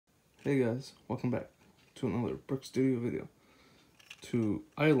Hey guys, welcome back to another Brix Studio video. To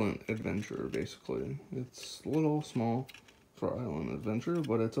Island Adventure, basically. It's a little small for Island Adventure,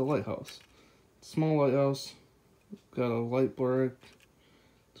 but it's a lighthouse. Small lighthouse, got a light brick,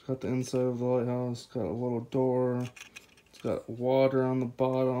 it's got the inside of the lighthouse, got a little door, it's got water on the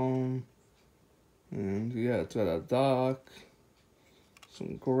bottom, and yeah, it's got a dock,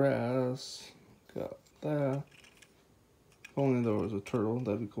 some grass, got that. If only there was a turtle,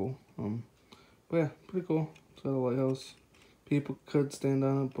 that'd be cool. But yeah, pretty cool. It's got a lighthouse. People could stand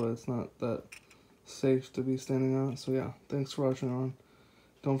on it, but it's not that safe to be standing on it. So yeah, thanks for watching on.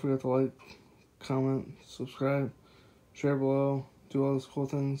 Don't forget to like, comment, subscribe, share below, do all those cool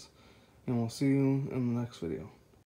things, and we'll see you in the next video.